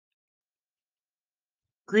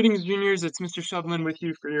Greetings, juniors. It's Mr. Shubman with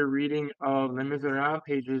you for your reading of Les Misérables,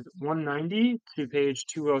 pages 190 to page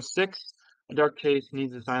 206. A dark chase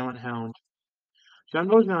needs a silent hound. Jean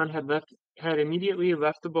Valjean had immediately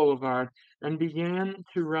left the boulevard and began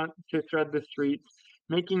to thread the streets,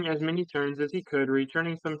 making as many turns as he could,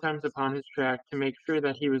 returning sometimes upon his track to make sure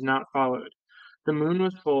that he was not followed. The moon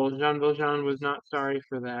was full. Jean Valjean was not sorry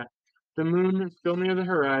for that. The moon, still near the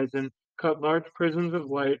horizon, cut large prisms of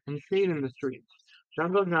light and shade in the streets.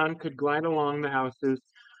 Jean Valjean could glide along the houses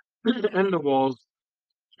and the walls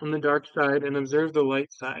on the dark side and observe the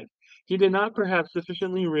light side. He did not perhaps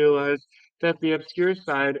sufficiently realize that the obscure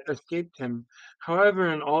side escaped him.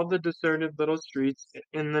 However, in all the deserted little streets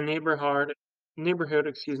in the neighborhood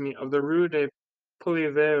of the Rue des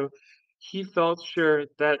Poliveaux, he felt sure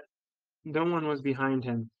that no one was behind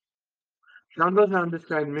him. Jean Valjean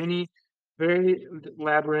described many varied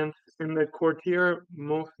labyrinths in the Quartier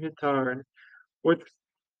Mouffetard, which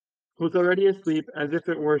was already asleep as if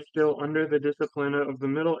it were still under the discipline of the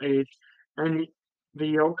Middle Age and the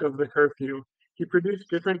yoke of the curfew. He produced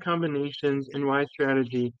different combinations in wise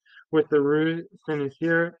strategy with the Rue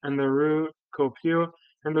Saint-Cyr and the Rue Copeau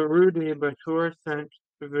and the Rue des Bateaux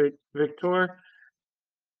Saint-Victor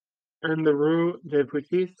and the Rue des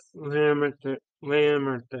Petits Lamertes.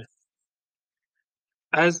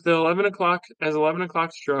 As 11 o'clock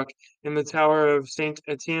struck in the tower of Saint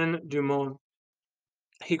Etienne du Mont,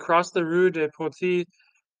 he crossed the Rue des Poteaux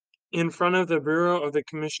in front of the bureau of the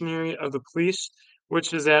commissary of the police,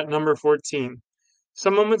 which is at number 14.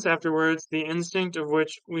 Some moments afterwards, the instinct of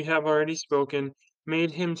which we have already spoken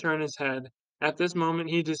made him turn his head. At this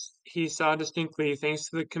moment he saw distinctly, thanks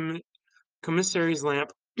to the commissary's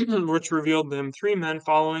lamp, which revealed them, three men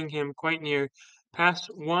following him quite near,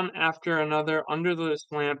 passed one after another under this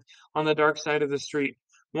lamp on the dark side of the street.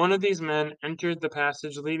 One of these men entered the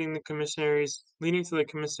passage leading to the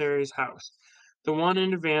commissary's house. The one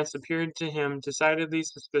in advance appeared to him decidedly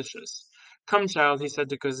suspicious. "Come, child," he said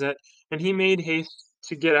to Cosette, and he made haste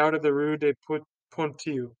to get out of the Rue des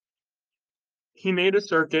Pontieux. He made a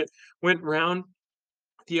circuit, went round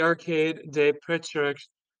the Arcade des Prêtres,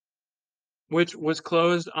 which was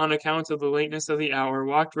closed on account of the lateness of the hour,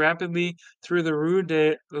 walked rapidly through the Rue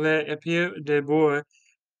de l'Épée des Bois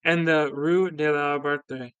and the Rue de la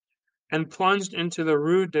Barthe, and plunged into the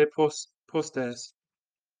Rue des Postes.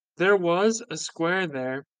 There was a square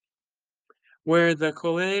there where the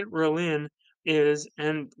Colle Rollin is,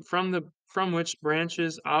 and from which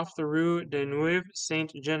branches off the Rue de Neuve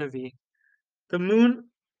Saint Genevieve. The moon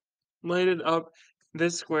lighted up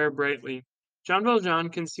this square brightly. Jean Valjean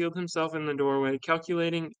concealed himself in the doorway,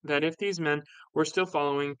 calculating that if these men were still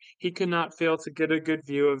following, he could not fail to get a good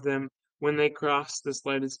view of them when they crossed this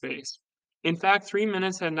lighted space. In fact, 3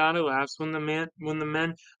 minutes had not elapsed when the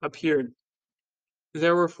men appeared.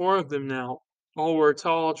 There were four of them now. All were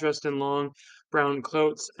tall, dressed in long brown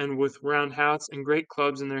coats, and with round hats and great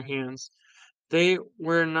clubs in their hands. They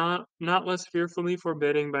were not less fearfully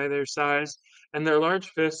forbidding by their size and their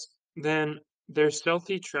large fists than their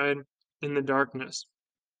stealthy tread in the darkness.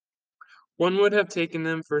 One would have taken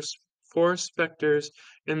them for four spectres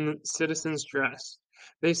in citizen's dress.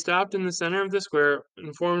 They stopped in the center of the square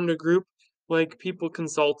and formed a group like people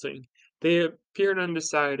consulting. They appeared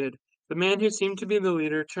undecided. The man who seemed to be the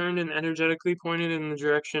leader turned and energetically pointed in the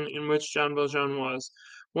direction in which Jean Valjean was.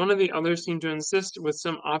 One of the others seemed to insist with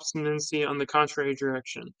some obstinacy on the contrary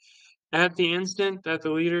direction. At the instant that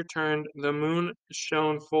the leader turned, the moon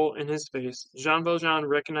shone full in his face. Jean Valjean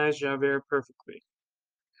recognized Javert perfectly.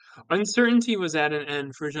 Uncertainty was at an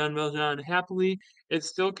end for Jean Valjean. Happily, it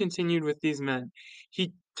still continued with these men.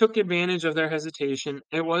 He took advantage of their hesitation.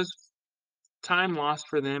 It was time lost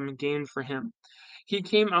for them and gained for him. He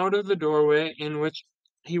came out of the doorway in which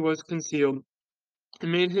he was concealed,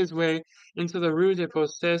 and made his way into the Rue des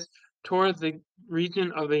Postes toward the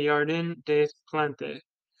region of the Jardin des Plantes.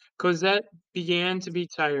 Cosette began to be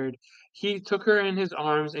tired. He took her in his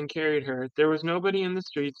arms and carried her. There was nobody in the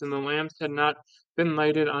streets, and the lamps had not been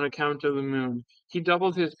lighted on account of the moon. He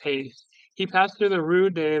doubled his pace. He passed through the Rue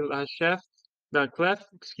de la Clef,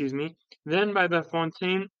 then by the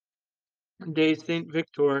Fontaine de Saint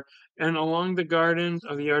Victor, and along the gardens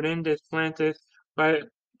of the Jardin des Plantes by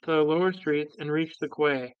the lower streets, and reached the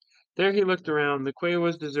quay. There he looked around. The quay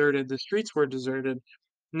was deserted. The streets were deserted.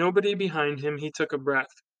 Nobody behind him. He took a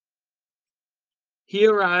breath. He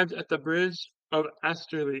arrived at the bridge of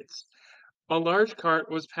Austerlitz. A large cart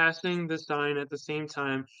was passing the sign at the same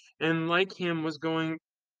time, and like him was going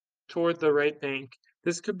toward the right bank.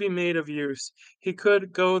 This could be made of use. He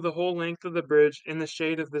could go the whole length of the bridge in the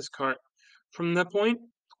shade of this cart. From the point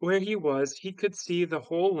where he was, he could see the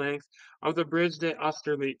whole length of the Bridge de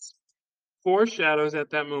Austerlitz. Four shadows at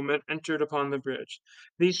that moment entered upon the bridge.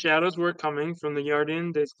 These shadows were coming from the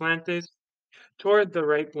Jardin des Plantes toward the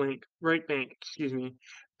right bank, excuse me.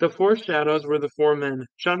 The four shadows were the four men.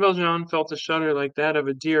 Jean Valjean felt a shudder like that of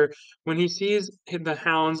a deer when he sees the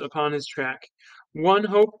hounds upon his track. One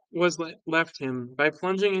hope was left him. By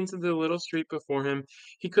plunging into the little street before him,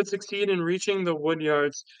 he could succeed in reaching the wood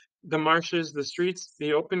yards, the marshes, the streets,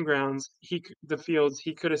 the open grounds, the fields.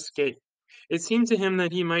 He could escape. It seemed to him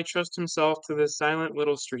that he might trust himself to this silent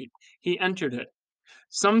little street. He entered it.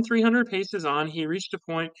 Some 300 paces on, he reached a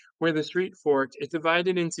point where the street forked. It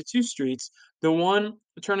divided into two streets, the one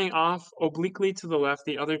turning off obliquely to the left,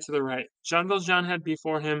 the other to the right. Jean Valjean had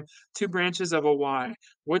before him two branches of a Y.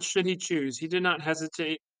 Which should he choose? He did not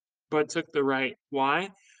hesitate, but took the right. Why?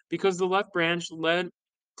 Because the left branch led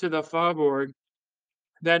to the faubourg,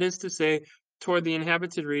 that is to say, toward the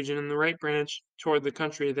inhabited region, and the right branch toward the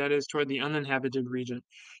country, that is, toward the uninhabited region.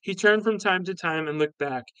 He turned from time to time and looked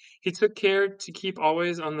back. He took care to keep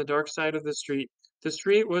always on the dark side of the street. The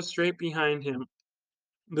street was straight behind him.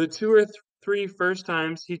 The two or three first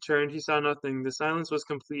times he turned, he saw nothing. The silence was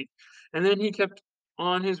complete. And then he kept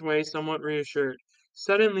on his way, somewhat reassured.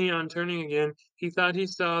 Suddenly, on turning again, he thought he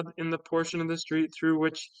saw in the portion of the street through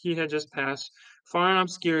which he had just passed, far in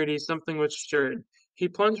obscurity, something which stirred. He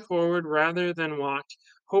plunged forward rather than walked,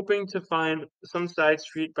 hoping to find some side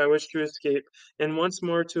street by which to escape, and once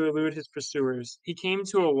more to elude his pursuers. He came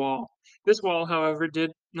to a wall. This wall, however,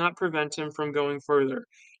 did not prevent him from going further.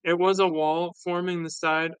 It was a wall forming the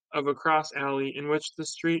side of a cross alley in which the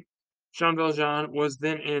street Jean Valjean was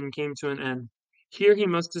then in came to an end. Here he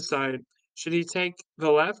must decide. Should he take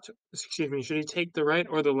the should he take the right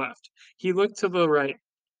or the left? He looked to the right.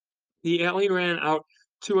 The alley ran out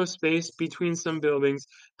to a space between some buildings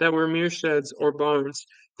that were mere sheds or barns,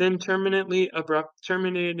 then terminated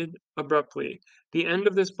abruptly. The end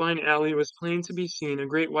of this blind alley was plain to be seen, a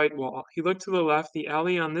great white wall. He looked to the left. The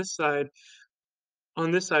alley on this side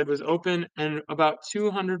was open, and about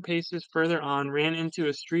 200 paces further on ran into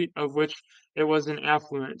a street of which it was an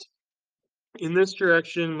affluent. In this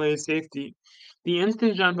direction lay safety. The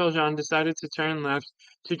instant Jean Valjean decided to turn left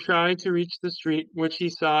to try to reach the street which he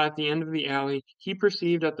saw at the end of the alley, he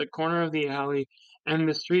perceived at the corner of the alley and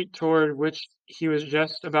the street toward which he was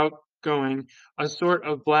just about going a sort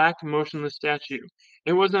of black, motionless statue.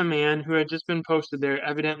 It was a man who had just been posted there,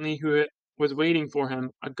 evidently who was waiting for him,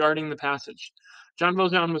 guarding the passage. Jean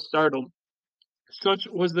Valjean was startled. Such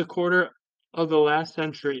was the quarter of the last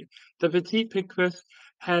century. The Petit Picpus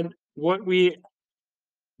had what we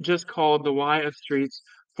just called the Y of streets,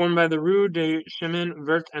 formed by the Rue des Chemins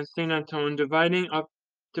Verts and Saint Antoine, dividing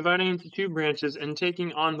into two branches, and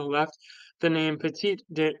taking on the left the name Petit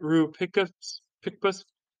de Rue Picpus,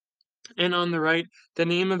 and on the right the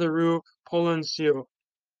name of the Rue Polonceau.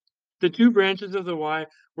 The two branches of the Y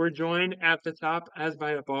were joined at the top as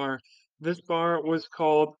by a bar. This bar was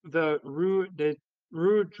called the Rue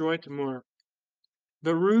Droit-Mur.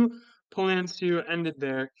 The Rue Polonceau ended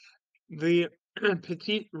there. The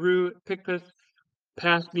Petite Rue Picpus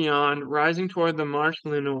passed beyond, rising toward the Marche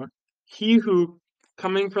Lenoir. He who,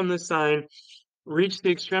 coming from the sign, reached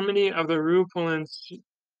the extremity of the Rue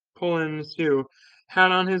Polonceau,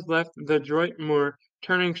 had on his left the Droit Mur,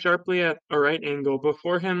 turning sharply at a right angle,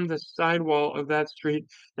 before him the side wall of that street,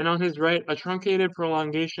 and on his right a truncated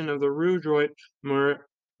prolongation of the Rue Droit Mur,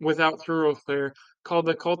 without thoroughfare, called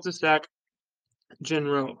the Cul-de-sac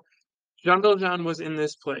Genrot. Jean Valjean was in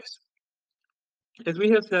this place. As we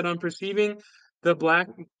have said, on perceiving the black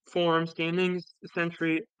form standing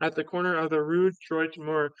sentry at the corner of the Rue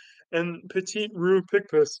Droit-Mur and Petite Rue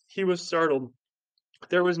Picpus, he was startled.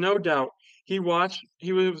 There was no doubt. He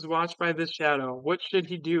was watched by this shadow. What should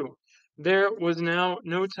he do? There was now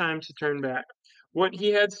no time to turn back. What he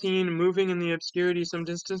had seen moving in the obscurity some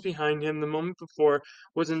distance behind him the moment before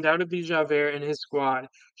was undoubtedly Javert and his squad.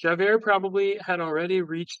 Javert probably had already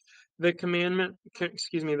reached the commencement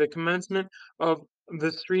of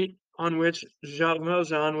the street on which Jean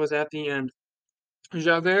Valjean was at the end.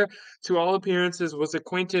 Javert, to all appearances, was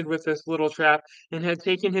acquainted with this little trap, and had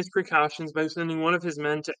taken his precautions by sending one of his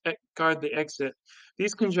men to guard the exit.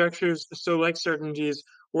 These conjectures, so like certainties,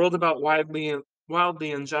 whirled about wildly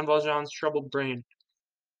in Jean Valjean's troubled brain,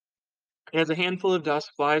 as a handful of dust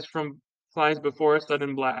flies before a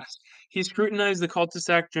sudden blast. He scrutinized the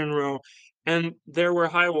cul-de-sac Genrot, and there were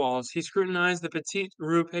high walls. He scrutinized the Petite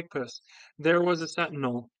Rue Picpus. There was a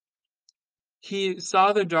sentinel. He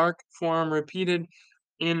saw the dark form repeated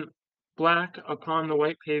in black upon the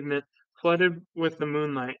white pavement, flooded with the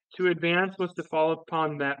moonlight. To advance was to fall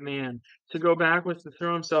upon that man. To go back was to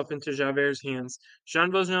throw himself into Javert's hands.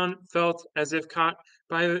 Jean Valjean felt as if caught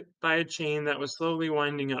by a chain that was slowly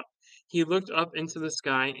winding up. He looked up into the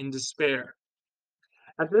sky in despair.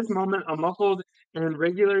 At this moment a muffled and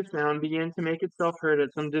regular sound began to make itself heard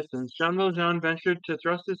at some distance. Jean Valjean ventured to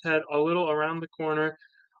thrust his head a little around the corner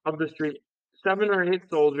of the street. 7 or 8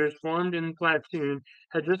 soldiers, formed in platoon,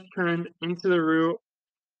 had just turned into the Rue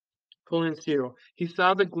Policieux. He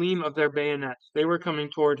saw the gleam of their bayonets. They were coming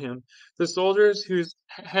toward him. The soldiers, whose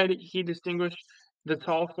head he distinguished the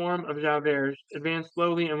tall form of Javert, advanced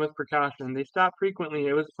slowly and with precaution. They stopped frequently.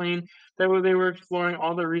 It was plain that they were exploring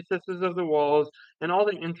all the recesses of the walls and all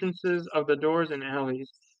the entrances of the doors and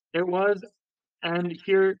alleys. It was, and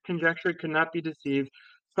here conjecture could not be deceived,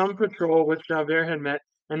 some patrol which Javert had met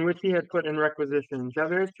and which he had put in requisition.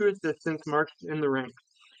 Javert's two assistants marched in the ranks.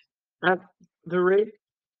 At the rate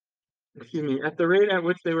at the rate at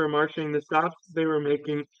which they were marching, the stops they were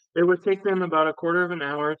making, it would take them about a quarter of an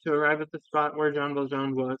hour to arrive at the spot where Jean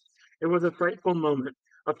Valjean was. It was a frightful moment.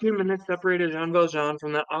 A few minutes separated Jean Valjean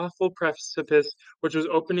from that awful precipice which was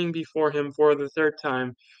opening before him for the third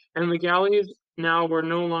time, and the galleys now were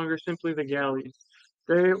no longer simply the galleys.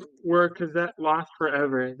 They were Cosette lost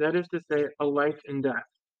forever, that is to say, a life in death.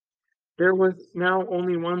 There was now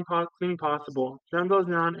only one thing possible. Jean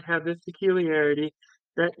Valjean had this peculiarity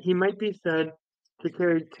that he might be said to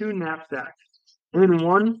carry two knapsacks. In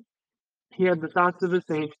one he had the thoughts of a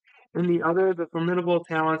saint, in the other the formidable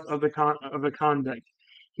talents of a convict.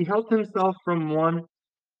 He helped himself from one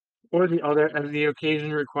or the other as the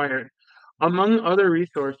occasion required. Among other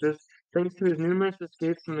resources, thanks to his numerous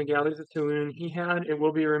escapes from the galleys of Toulon, he had, it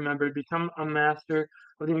will be remembered, become a master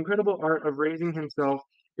of the incredible art of raising himself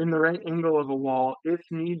in the right angle of a wall, if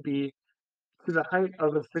need be, to the height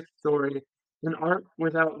of a sixth story, an art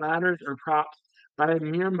without ladders or props, by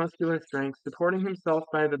mere muscular strength, supporting himself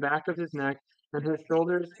by the back of his neck and his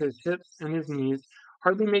shoulders, his hips, and his knees,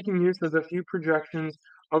 hardly making use of the few projections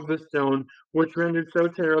of the stone, which rendered so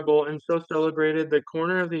terrible and so celebrated the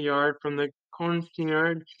corner of the yard from the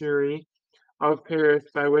conciergerie of Paris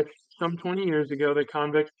by which, some 20 years ago, the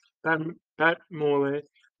convict Batmole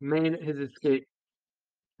made his escape.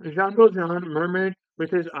 Jean Valjean measured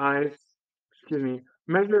with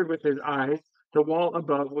his eyes the wall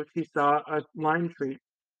above which he saw a lime tree.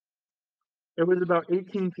 It was about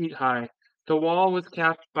 18 feet high. The wall was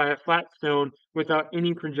capped by a flat stone without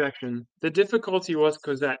any projection. The difficulty was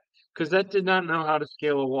Cosette. Cosette did not know how to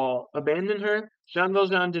scale a wall. Abandon her? Jean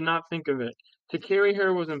Valjean did not think of it. To carry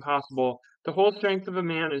her was impossible. The whole strength of a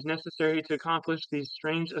man is necessary to accomplish these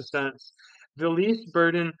strange ascents. The least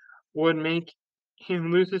burden would make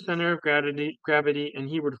him lose the center of gravity, and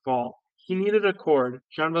he would fall. He needed a cord.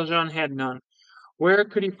 Jean Valjean had none. Where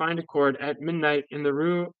could he find a cord at midnight in the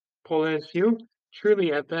Rue Policieux?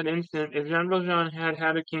 Truly, at that instant, if Jean Valjean had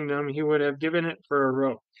had a kingdom, he would have given it for a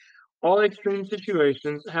rope. All extreme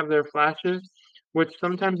situations have their flashes, which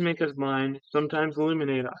sometimes make us blind, sometimes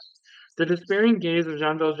illuminate us. The despairing gaze of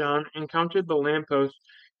Jean Valjean encountered the lamp-post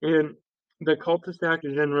in the cul-de-sac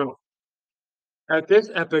Genrot. At this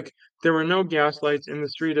epoch there were no gas lights in the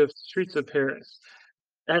streets of Paris.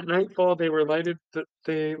 At nightfall they lighted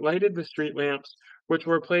the street lamps, which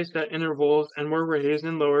were placed at intervals and were raised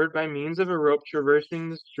and lowered by means of a rope traversing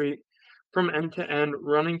the street from end to end,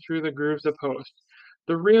 running through the grooves of posts.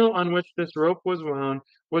 The reel on which this rope was wound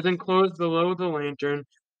was enclosed below the lantern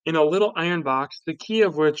in a little iron box, the key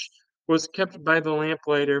of which was kept by the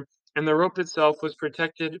lamplighter, and the rope itself was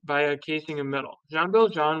protected by a casing of metal. Jean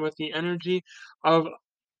Valjean, with the energy of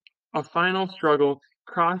a final struggle,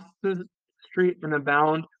 crossed the street in a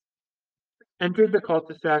bound, entered the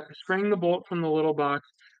cul-de-sac, sprang the bolt from the little box,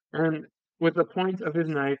 and with the point of his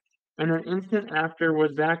knife, and an instant after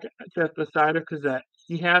was back at the side of Cosette.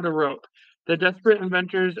 He had a rope. The desperate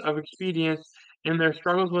inventors of expedients, in their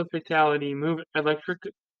struggles with fatality, move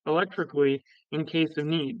electrically in case of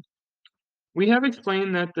need. We have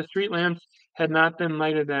explained that the street lamps had not been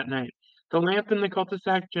lighted that night. The lamp in the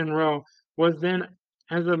cul-de-sac Genrot was then,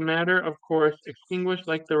 as a matter of course, extinguished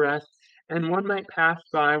like the rest, and one might pass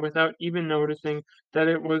by without even noticing that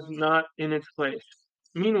it was not in its place.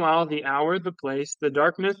 Meanwhile, the hour, the place, the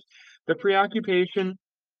darkness, the preoccupation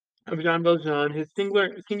of Jean Valjean, his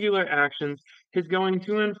singular actions, his going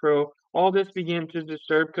to and fro, all this began to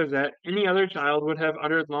disturb Cosette. Any other child would have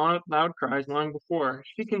uttered loud cries long before.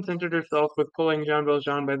 She contented herself with pulling Jean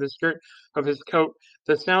Valjean by the skirt of his coat.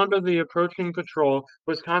 The sound of the approaching patrol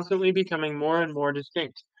was constantly becoming more and more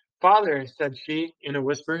distinct. "Father," said she, in a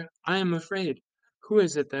whisper, "I am afraid. Who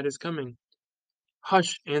is it that is coming?"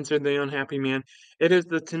 "Hush!" answered the unhappy man. "It is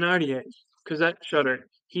the Thénardiers." Cosette shuddered.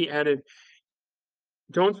 He added,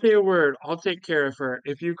 "Don't say a word, I'll take care of her.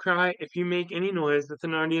 If you cry, if you make any noise, the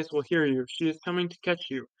Thénardiers will hear you. She is coming to catch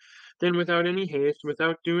you." Then without any haste,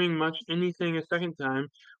 without doing much anything a second time,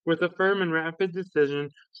 with a firm and rapid decision,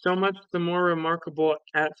 so much the more remarkable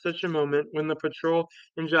at such a moment when the patrol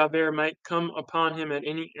and Javert might come upon him at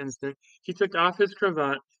any instant, he took off his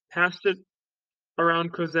cravat, passed it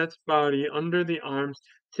around Cosette's body under the arms,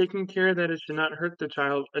 taking care that it should not hurt the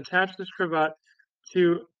child, attached his cravat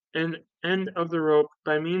to an end of the rope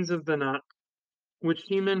by means of the knot, which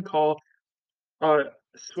seamen call a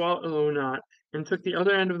swallow knot, and took the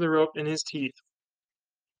other end of the rope in his teeth,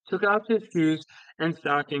 took off his shoes and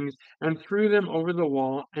stockings, and threw them over the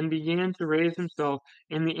wall, and began to raise himself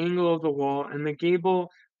in the angle of the wall and the gable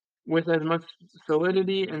with as much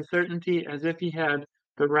solidity and certainty as if he had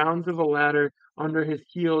the rounds of a ladder under his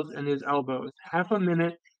heels and his elbows. Half a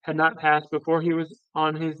minute had not passed before he was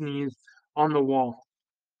on his knees on the wall.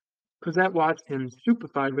 Cosette watched him,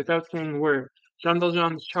 stupefied, without saying a word. Jean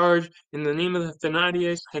Valjean's charge in the name of the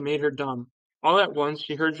Thénardiers had made her dumb. All at once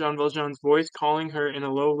she heard Jean Valjean's voice calling her in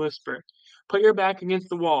a low whisper. "Put your back against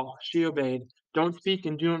the wall." She obeyed. "Don't speak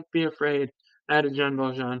and don't be afraid," added Jean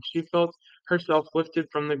Valjean. She felt herself lifted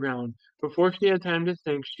from the ground. Before she had time to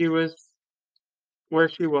think she was where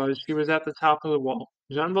she was at the top of the wall.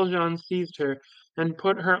 Jean Valjean seized her and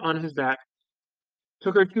put her on his back,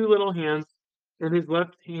 took her two little hands in his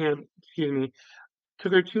left hand,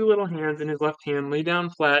 took her two little hands in his left hand, lay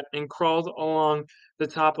down flat, and crawled along the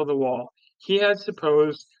top of the wall. He had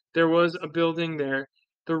supposed there was a building there,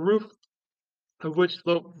 the roof of which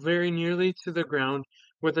sloped very nearly to the ground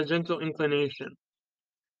with a gentle inclination.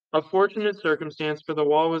 A fortunate circumstance, for the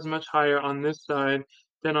wall was much higher on this side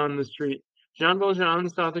than on the street. Jean Valjean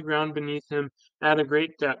saw the ground beneath him at a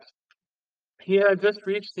great depth. He had just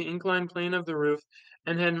reached the inclined plane of the roof,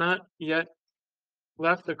 and had not yet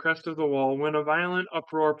left the crest of the wall, when a violent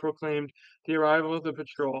uproar proclaimed the arrival of the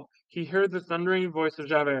patrol. He heard the thundering voice of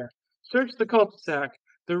Javert. "Search the cul-de-sac!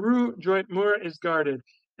 The Rue Droit-Mur is guarded,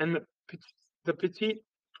 and the Petite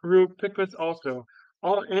Rue Picpus also.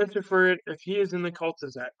 I'll answer for it if he is in the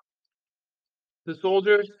cul-de-sac." The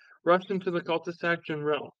soldiers rushed into the cul-de-sac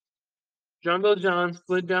general. Jean Valjean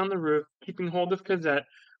slid down the roof, keeping hold of Cosette,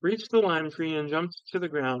 reached the lime tree, and jumped to the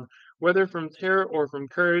ground. Whether from terror or from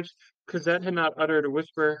courage, Cosette had not uttered a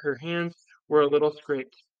whisper, her hands were a little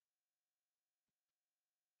scraped.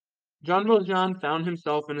 Jean Valjean found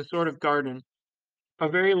himself in a sort of garden, a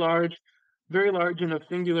very large and of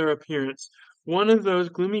singular appearance, one of those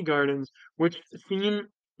gloomy gardens which seem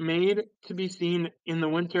made to be seen in the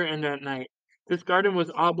winter and at night. This garden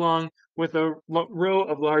was oblong, with a row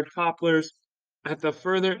of large poplars at the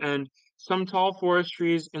further end, some tall forest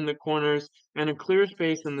trees in the corners, and a clear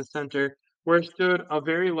space in the center, where stood a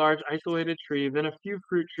very large isolated tree, then a few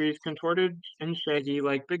fruit trees contorted and shaggy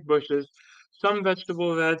like big bushes, some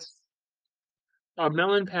vegetable beds, a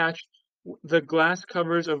melon patch, the glass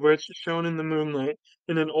covers of which shone in the moonlight,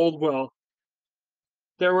 and an old well.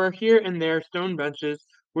 There were here and there stone benches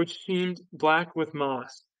which seemed black with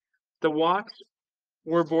moss. The walks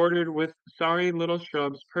were bordered with sorry little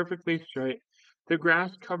shrubs perfectly straight. The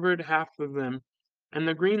grass covered half of them, and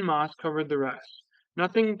the green moss covered the rest.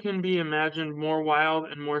 Nothing can be imagined more wild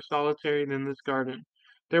and more solitary than this garden.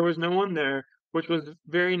 There was no one there, which was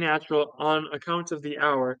very natural on account of the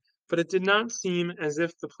hour, but it did not seem as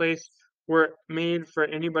if the place were made for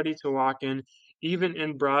anybody to walk in, even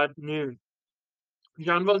in broad noon.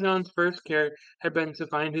 Jean Valjean's first care had been to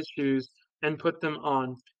find his shoes and put them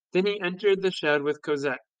on. Then he entered the shed with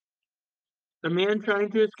Cosette. A man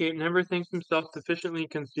trying to escape never thinks himself sufficiently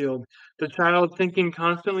concealed. The child, thinking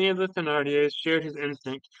constantly of the Thénardiers, shared his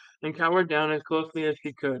instinct, and cowered down as closely as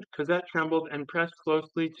she could. Cosette trembled and pressed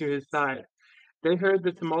closely to his side. They heard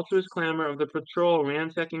the tumultuous clamor of the patrol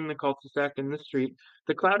ransacking the cul-de-sac in the street,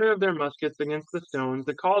 the clatter of their muskets against the stones,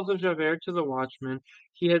 the calls of Javert to the watchman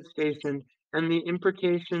he had stationed, and the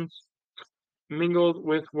imprecations mingled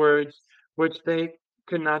with words which they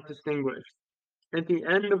could not distinguish. At the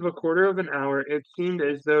end of a quarter of an hour, it seemed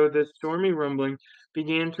as though this stormy rumbling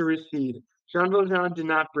began to recede. Jean Valjean did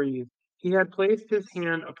not breathe. He had placed his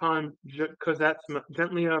hand upon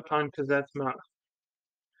gently upon Cosette's mouth,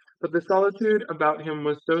 but the solitude about him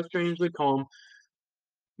was so strangely calm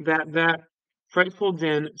that frightful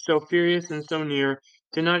din, so furious and so near,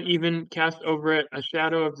 did not even cast over it a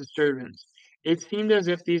shadow of disturbance. It seemed as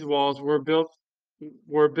if these walls were built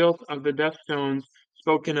of the deaf stones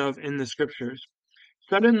spoken of in the Scriptures.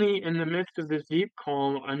 Suddenly, in the midst of this deep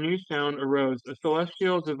calm, a new sound arose, a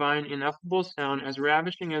celestial, divine, ineffable sound, as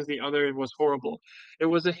ravishing as the other was horrible. It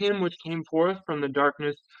was a hymn which came forth from the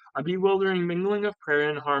darkness, a bewildering mingling of prayer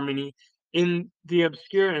and harmony in the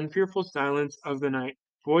obscure and fearful silence of the night.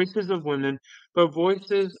 Voices of women, but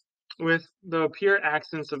voices with the pure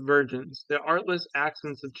accents of virgins, the artless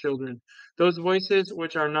accents of children, those voices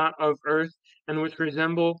which are not of earth, and which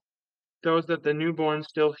resemble those that the newborn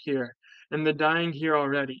still hear, and the dying hear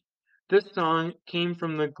already. This song came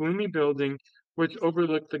from the gloomy building which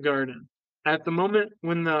overlooked the garden. At the moment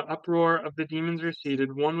when the uproar of the demons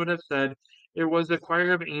receded, one would have said it was a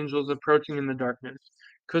choir of angels approaching in the darkness.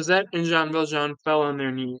 Cosette and Jean Valjean fell on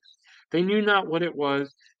their knees. They knew not what it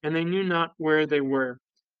was, and they knew not where they were,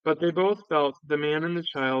 but they both felt, the man and the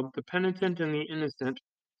child, the penitent and the innocent,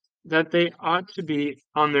 that they ought to be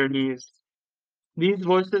on their knees. These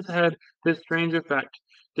voices had this strange effect.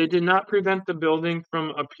 They did not prevent the building from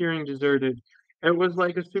appearing deserted. It was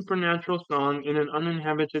like a supernatural song in an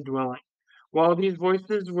uninhabited dwelling. While these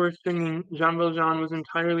voices were singing, Jean Valjean was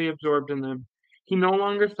entirely absorbed in them. He no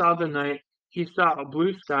longer saw the night, he saw a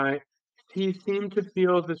blue sky. He seemed to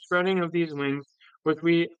feel the spreading of these wings which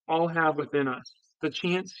we all have within us. The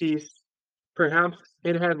chant ceased. Perhaps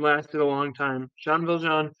it had lasted a long time. Jean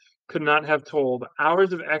Valjean could not have told.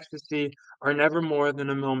 Hours of ecstasy are never more than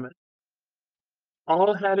a moment.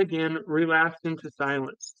 All had again relapsed into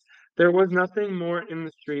silence. There was nothing more in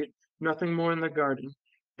the street, nothing more in the garden.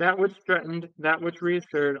 That which threatened, that which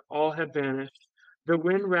reassured, all had vanished. The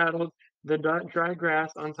wind rattled the dry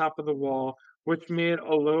grass on top of the wall, which made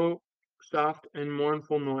a low, soft, and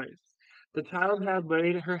mournful noise. The child had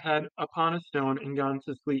laid her head upon a stone and gone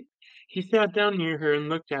to sleep. He sat down near her and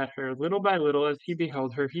looked at her. Little by little, as he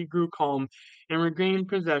beheld her, he grew calm and regained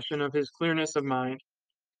possession of his clearness of mind.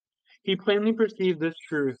 He plainly perceived this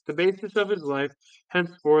truth, the basis of his life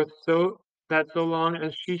henceforth, so that so long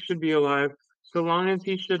as she should be alive, so long as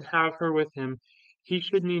he should have her with him, he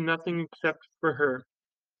should need nothing except for her,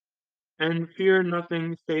 and fear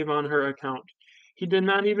nothing save on her account. He did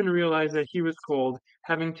not even realize that he was cold,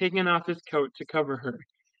 having taken off his coat to cover her.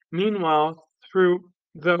 Meanwhile, through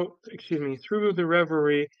the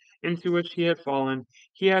reverie into which he had fallen,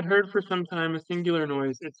 he had heard for some time a singular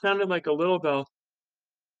noise. It sounded like a little bell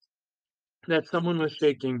that someone was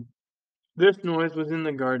shaking. This noise was in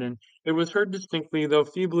the garden. It was heard distinctly, though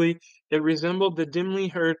feebly. It resembled the dimly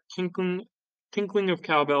heard tinkling of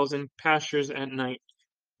cowbells in pastures at night.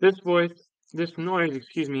 This noise,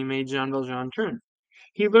 made Jean Valjean turn.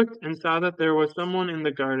 He looked and saw that there was someone in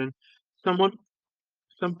the garden. Someone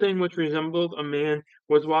Something which resembled a man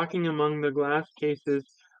was walking among the glass cases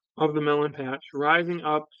of the melon patch, rising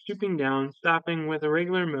up, stooping down, stopping with a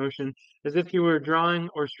regular motion, as if he were drawing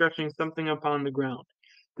or stretching something upon the ground.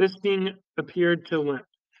 This being appeared to limp.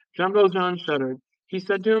 Jean Valjean shuddered. He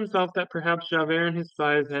said to himself that perhaps Javert and his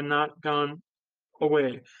spies had not gone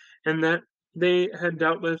away, and that they had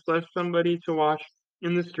doubtless left somebody to watch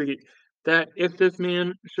in the street, that if this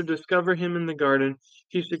man should discover him in the garden,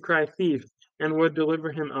 he should cry thief, and would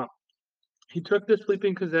deliver him up. He took the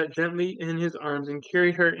sleeping Cosette gently in his arms and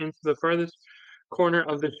carried her into the farthest corner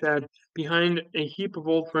of the shed, behind a heap of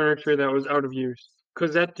old furniture that was out of use.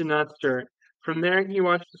 Cosette did not stir. From there he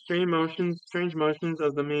watched the strange motions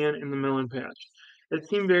of the man in the melon patch. It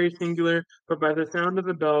seemed very singular, but the sound of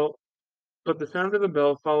the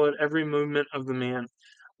bell followed every movement of the man.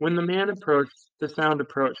 When the man approached, the sound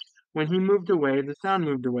approached. When he moved away, the sound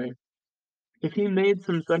moved away. If he made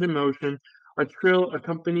some sudden motion, a trill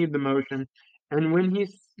accompanied the motion, and when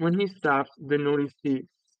he stopped, the noise ceased.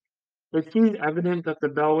 It seemed evident that the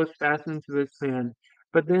bell was fastened to this man,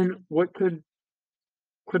 but then what could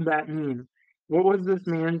that mean? What was this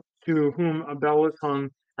man to whom a bell was hung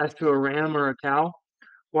as to a ram or a cow?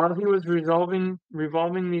 While he was revolving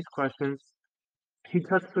these questions, he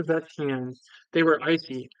touched Cosette's hands. They were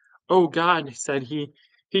icy. "Oh, God!" said he.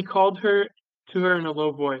 He called her to her in a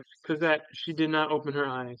low voice. Cosette, she did not open her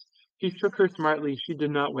eyes. He shook her smartly. She did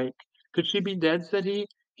not wake. Could she be dead? Said he.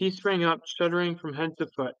 He sprang up, shuddering from head to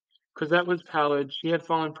foot. Cosette was pallid. She had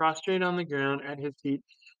fallen prostrate on the ground at his feet,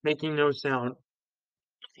 making no sound.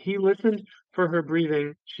 He listened for her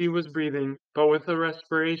breathing. She was breathing, but with a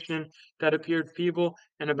respiration that appeared feeble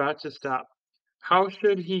and about to stop. How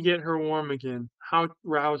should he get her warm again? How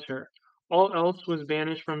rouse her? All else was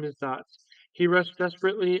banished from his thoughts. He rushed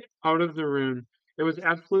desperately out of the room. It was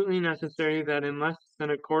absolutely necessary that in less than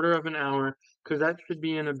a quarter of an hour Cosette should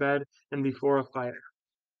be in a bed and before a fire.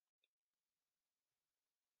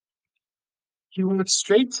 He went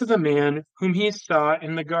straight to the man whom he saw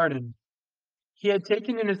in the garden. He had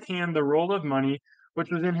taken in his hand the roll of money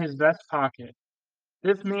which was in his vest pocket.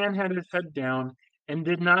 This man had his head down, and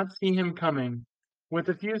did not see him coming. With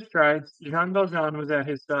a few strides, Jean Valjean was at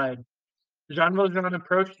his side. Jean Valjean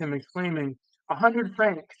approached him, exclaiming, "100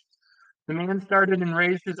 francs!" The man started and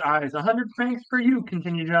raised his eyes. "100 francs for you,"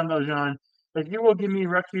 continued Jean Valjean, "if you will give me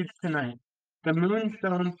refuge tonight." The moon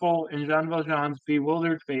shone full in Jean Valjean's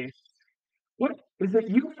bewildered face. "What, is it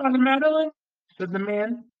you, Father Madeleine?" said the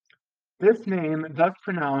man. This name, thus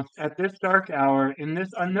pronounced, at this dark hour, in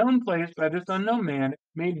this unknown place, by this unknown man,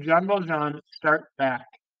 made Jean Valjean start back.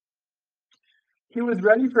 He was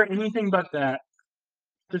ready for anything but that.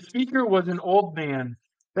 The speaker was an old man,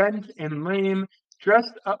 bent and lame,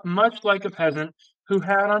 dressed up much like a peasant, who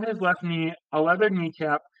had on his left knee a leather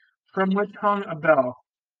kneecap from which hung a bell.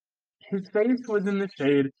 His face was in the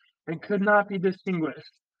shade, and could not be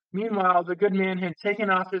distinguished. Meanwhile, the good man had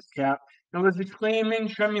taken off his cap, and was exclaiming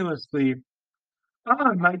tremulously,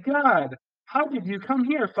 "Ah, my God! How did you come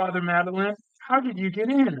here, Father Madeleine? How did you get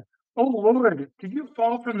in? Oh, Lord! Did you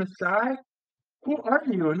fall from the sky? Who are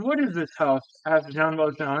you, and what is this house?" asked Jean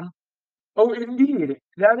Valjean. "Oh, indeed,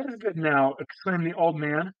 that is good now," exclaimed the old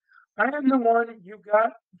man. "I am the one you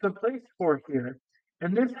got the place for here,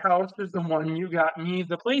 and this house is the one you got me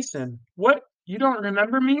the place in. What, you don't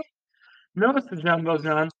remember me?" "No," said Jean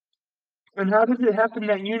Valjean. "And how does it happen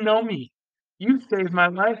that you know me?" "You saved my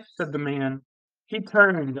life," said the man. He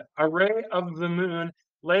turned. A ray of the moon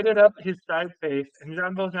lighted up his side face, and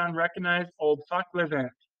Jean Valjean recognized old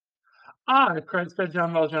Fauchelevent. "Ah!" said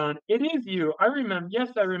Jean Valjean, "it is you. I remember.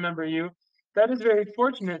 Yes, I remember you. That is very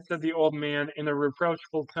fortunate," said the old man in a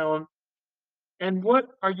reproachful tone. "And what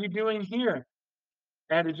are you doing here?"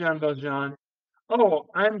 added Jean Valjean. "Oh,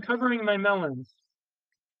 I am covering my melons."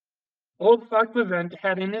 Old Fauchelevent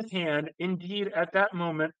had in his hand, indeed, at the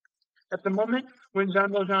moment when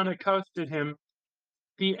Jean Valjean accosted him,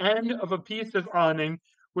 the end of a piece of awning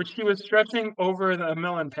which he was stretching over the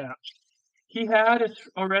melon patch. He had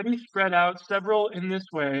already spread out several in this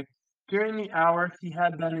way during the hour he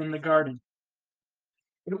had been in the garden.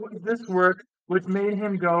 It was this work which made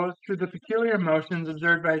him go through the peculiar motions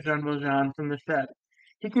observed by Jean Valjean from the shed.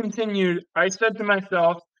 He continued, "I said to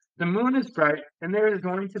myself, the moon is bright, and there is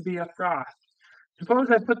going to be a frost.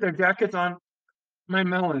 Suppose I put their jackets on my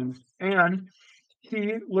melons, and,"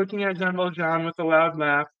 he, looking at Jean Valjean with a loud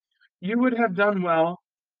laugh, "you would have done well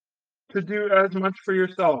to do as much for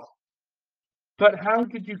yourself. But how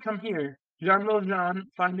did you come here?" Jean Valjean,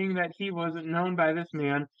 finding that he was known by this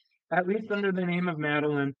man, at least under the name of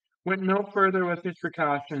Madeleine, went no further with his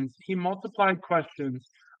precautions. He multiplied questions.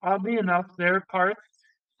 Oddly enough, their parts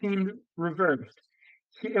seemed reversed.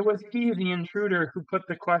 It was he, the intruder, who put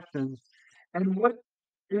the questions. "And what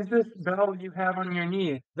is this bell you have on your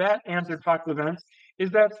knee?" "That," answered Fauchelevent,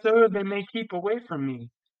 "is that so they may keep away from me."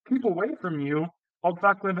 "Keep away from you?" Old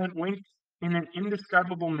Fauchelevent winked in an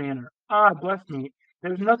indescribable manner. "Ah, bless me!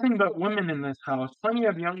 There's nothing but women in this house, plenty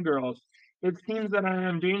of young girls. It seems that I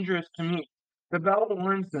am dangerous to meet. The bell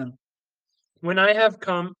warns them. When I have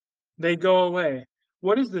come, they go away.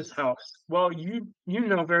 What is this house? Well, you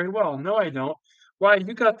know very well. No, I don't. Why,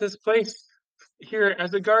 you got this place here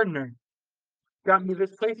as a gardener. Got me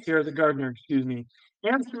this place here as a gardener, excuse me.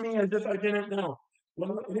 Answer me as if I didn't know.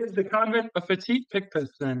 Well, it is the convent of Petit Picpus,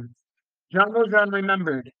 then." Jean Valjean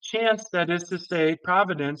remembered. Chance, that is to say,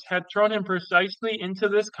 Providence, had thrown him precisely into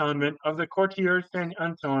this convent of the Quartier Saint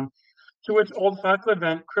Antoine, to which old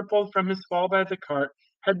Fauchelevent, crippled from his fall by the cart,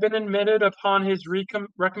 had been admitted upon his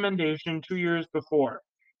recommendation 2 years before.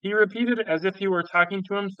 He repeated as if he were talking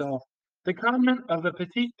to himself, "The convent of the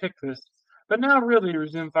Petit Picpus. But now really,"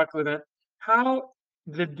 resumed Fauchelevent, "how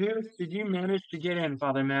the deuce did you manage to get in,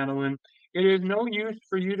 Father Madeleine? It is no use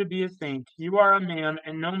for you to be a saint. You are a man,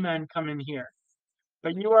 and no men come in here."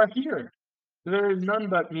 "But you are here." "There is none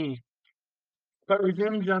but me." "But,"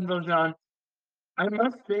 resumed Jean Valjean, "I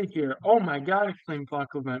must stay here." "Oh, my God!" exclaimed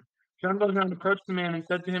Fauchelevent. Jean Valjean approached the man and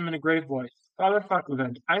said to him in a grave voice, "Father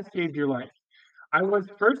Fauchelevent, I saved your life." "I was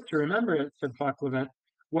first to remember it," said Fauchelevent.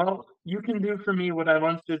 "Well, you can do for me what I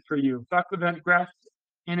once did for you." Fauchelevent grasped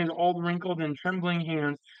in his old wrinkled and trembling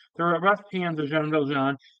hands the robust hands of Jean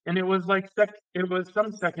Valjean, and it was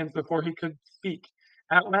some seconds before he could speak.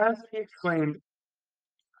 At last he exclaimed,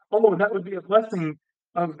 "Oh, that would be a blessing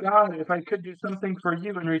of God if I could do something for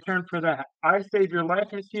you in return for that. I saved your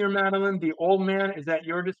life, Monsieur Madeleine. The old man is at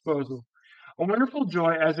your disposal." A wonderful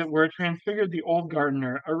joy, as it were, transfigured the old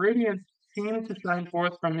gardener. A radiance seemed to shine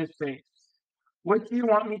forth from his face. "What do you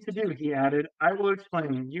want me to do?" he added. "I will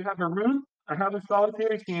explain. You have a room? I have a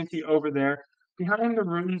solitary shanty over there, behind the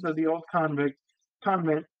ruins of the old convent,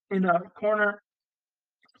 in a corner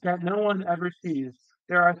that no one ever sees.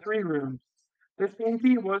 There are 3 rooms. This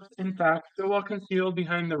dainty was, in fact, so well concealed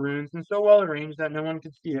behind the runes, and so well arranged that no one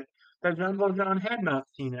could see it, that Jean Valjean had not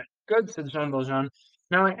seen it. "Good," said Jean Valjean.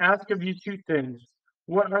 "Now I ask of you two things."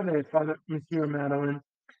 "What are they, Father Monsieur Madeleine?"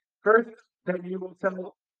 "First, that you will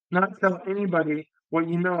not tell anybody what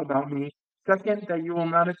you know about me. Second, that you will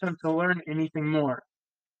not attempt to learn anything more."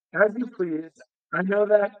 "As you please. I know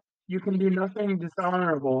that you can do nothing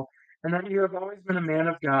dishonorable, and that you have always been a man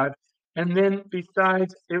of God. And then,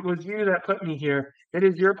 besides, it was you that put me here. It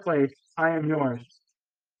is your place. I am yours."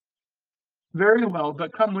 "Very well,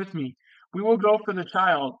 but come with me. We will go for the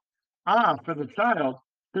child." "Ah, for the child!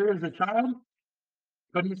 There is a child?"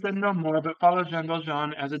 But he said no more, but followed Jean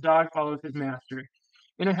Valjean as a dog follows his master.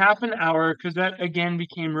 In a half an hour Cosette again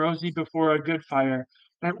became rosy before a good fire,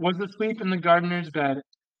 and was asleep in the gardener's bed.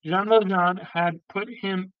 Jean Valjean had put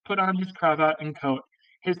on his cravat and coat.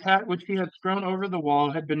 His hat, which he had thrown over the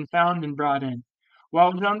wall, had been found and brought in.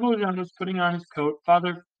 While Jean Valjean was putting on his coat,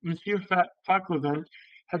 Father Monsieur Fauchelevent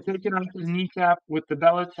had taken off his knee-cap with the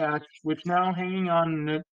bell attached, which now hanging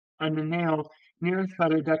on a nail near a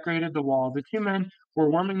shutter decorated the wall. The two men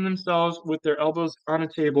were warming themselves with their elbows on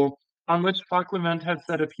a table, on which Fauchelevent had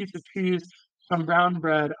set a piece of cheese, some brown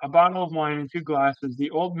bread, a bottle of wine, and two glasses.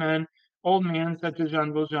 The old man said to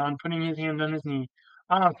Jean Valjean, putting his hand on his knee,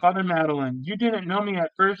 "Ah, Father Madeleine, you didn't know me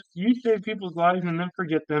at first. You save people's lives and then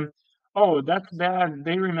forget them. Oh, that's bad.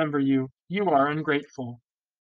 They remember you. You are ungrateful."